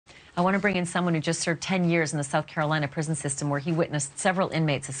I want to bring in someone who just served 10 years in the South Carolina prison system, where he witnessed several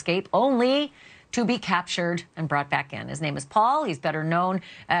inmates escape only to be captured and brought back in. His name is Paul. He's better known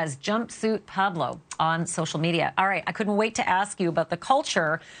as Jumpsuit Pablo on social media. All right, I couldn't wait to ask you about the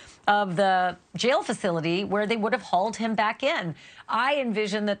culture of the jail facility where they would have hauled him back in. I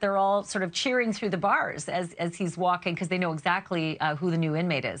envision that they're all sort of cheering through the bars as he's walking, because they know exactly who the new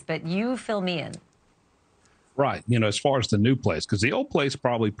inmate is. But you fill me in. Right. You know, as far as the new place, because the old place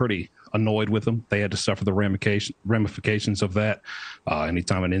probably pretty annoyed with them. They had to suffer the ramifications of that.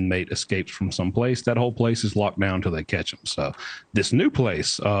 Anytime an inmate escapes from some place, that whole place is locked down until they catch them. So this new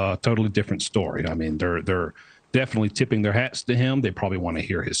place, totally different story. I mean, they're definitely tipping their hats to him. They probably want to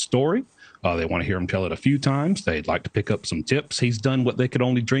hear his story. They want to hear him tell it a few times. They'd like to pick up some tips. He's done what they could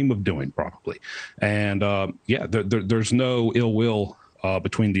only dream of doing, probably. And yeah, there's no ill will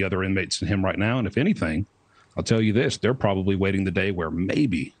between the other inmates and him right now. And if anything, I'll tell you this, they're probably waiting the day where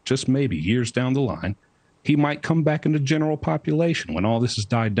maybe, just maybe, years down the line, he might come back into general population when all this has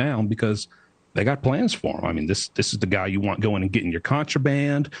died down, because they got plans for him. I mean, this is the guy you want going and getting your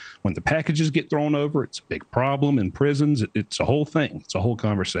contraband. When the packages get thrown over, it's a big problem in prisons. It's a whole thing. It's a whole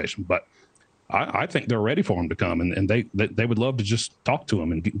conversation. But I think they're ready for him to come, and they would love to just talk to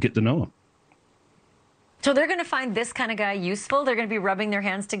him and get to know him. So they're going to find this kind of guy useful? They're going to be rubbing their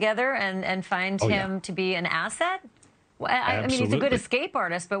hands together and find him to be an asset? I mean, he's a good escape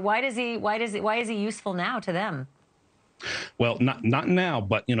artist, but why is he useful now to them? Well, not now,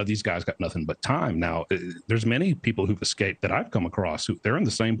 but you know, these guys got nothing but time now. There's many people who've escaped that I've come across who they're in the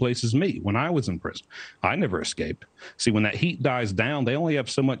same place as me when I was in prison. I never escaped. See, when that heat dies down, they only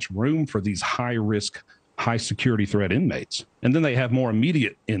have so much room for these high risk, high security threat inmates, and then they have more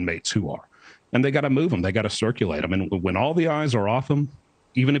immediate inmates who are. And they got to move them. They got to circulate them. And when all the eyes are off him,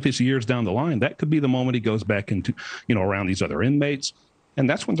 even if it's years down the line, that could be the moment he goes back into, you know, around these other inmates. And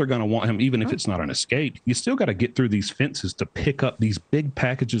that's when they're going to want him, even if it's not an escape. You still got to get through these fences to pick up these big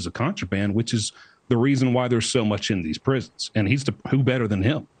packages of contraband, which is the reason why there's so much in these prisons. And who better than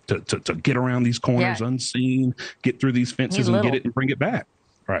him to get around these corners unseen, get through these fences and get it and bring it back.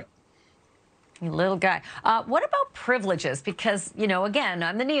 Right. Little guy. What about privileges? Because, you know, again,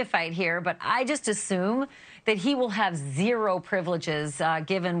 I'm the neophyte here, but I just assume that he will have zero privileges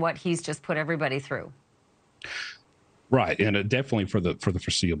given what he's just put everybody through. Right, and definitely for the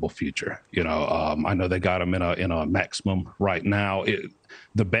foreseeable future. You know, I know they got him in a maximum right now.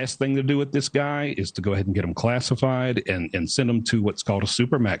 The best thing to do with this guy is to go ahead and get him classified and send him to what's called a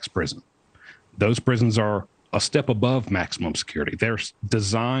supermax prison. Those prisons are a step above maximum security. They're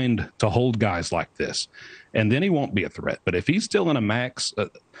designed to hold guys like this, and then he won't be a threat. But if he's still in a max,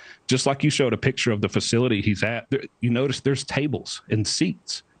 just like you showed a picture of the facility he's at, you notice there's tables and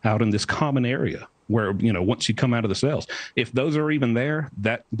seats out in this common area where, you know, once you come out of the cells, if those are even there,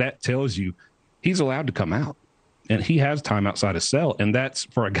 that tells you he's allowed to come out, and he has time outside his cell. And that's,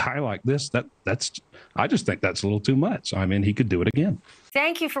 for a guy like this, that's I just think that's a little too much. I mean, he could do it again.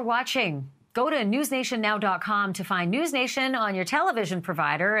 Thank you for watching. Go to newsnationnow.com to find NewsNation on your television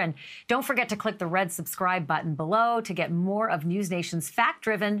provider. And don't forget to click the red subscribe button below to get more of NewsNation's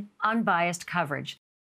fact-driven, unbiased coverage.